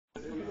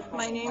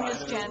My name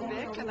is Jan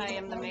Vick, and I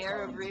am the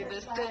mayor of Rio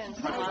Vista in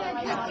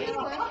Solano County.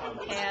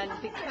 And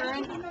the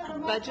current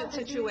budget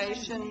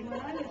situation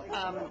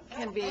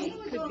could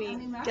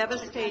be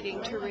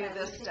devastating to Rio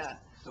Vista.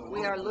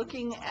 We are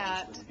looking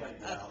at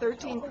a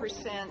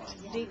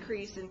 13%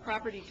 decrease in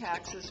property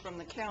taxes from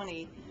the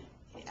county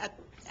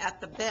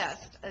at the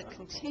best, a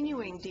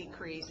continuing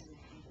decrease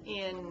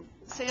in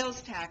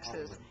sales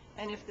taxes,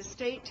 and if the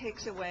state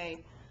takes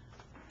away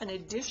an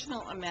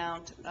additional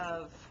amount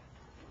of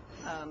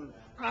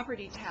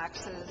property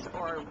taxes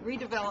or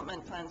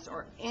redevelopment funds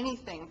or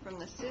anything from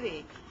the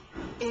city,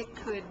 it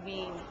could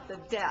mean the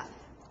death,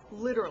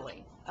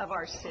 literally, of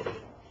our city.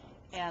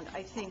 And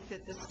I think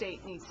that the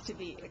state needs to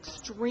be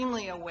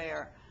extremely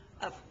aware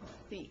of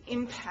the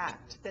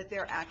impact that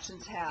their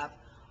actions have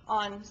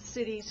on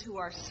cities who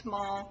are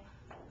small,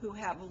 who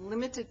have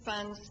limited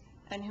funds,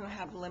 and who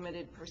have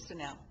limited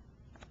personnel.